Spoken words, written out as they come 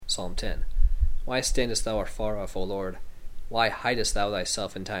Psalm 10. Why standest thou afar off, O Lord? Why hidest thou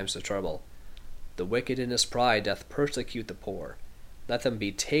thyself in times of trouble? The wicked in his pride doth persecute the poor. Let them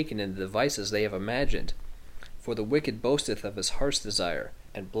be taken in the devices they have imagined. For the wicked boasteth of his heart's desire,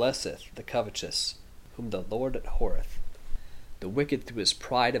 and blesseth the covetous, whom the Lord abhorreth. The wicked through his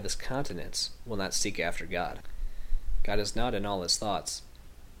pride of his countenance will not seek after God. God is not in all his thoughts.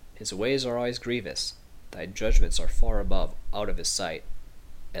 His ways are always grievous. Thy judgments are far above, out of his sight.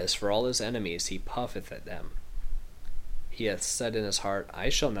 As for all his enemies, he puffeth at them. He hath said in his heart, I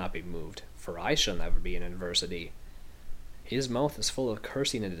shall not be moved, for I shall never be in adversity. His mouth is full of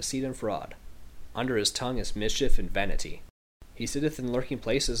cursing and deceit and fraud. Under his tongue is mischief and vanity. He sitteth in lurking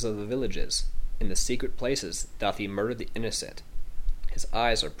places of the villages. In the secret places doth he murder the innocent. His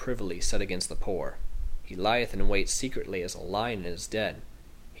eyes are privily set against the poor. He lieth in wait secretly as a lion in his den.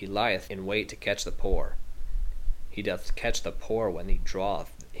 He lieth in wait to catch the poor. He doth catch the poor when he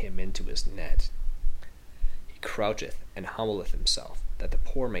draweth him into his net. He croucheth and humbleth himself, that the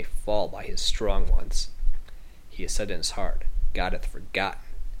poor may fall by his strong ones. He has said in his heart, God hath forgotten.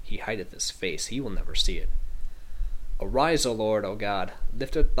 He hideth his face, he will never see it. Arise, O Lord, O God,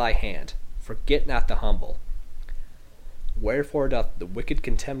 lift up thy hand, forget not the humble. Wherefore doth the wicked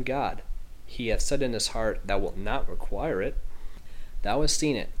contemn God? He hath said in his heart, Thou wilt not require it. Thou hast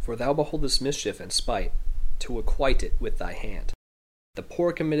seen it, for thou beholdest mischief and spite, to acquite it with thy hand. The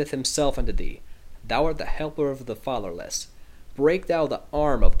poor committeth himself unto thee. Thou art the helper of the fatherless. Break thou the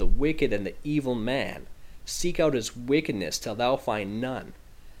arm of the wicked and the evil man. Seek out his wickedness till thou find none.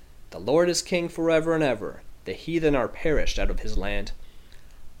 The Lord is king forever and ever. The heathen are perished out of his land.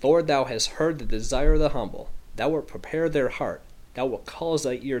 Lord, thou hast heard the desire of the humble. Thou wilt prepare their heart. Thou wilt cause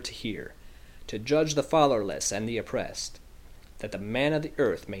thy ear to hear, to judge the fatherless and the oppressed, that the man of the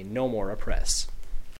earth may no more oppress.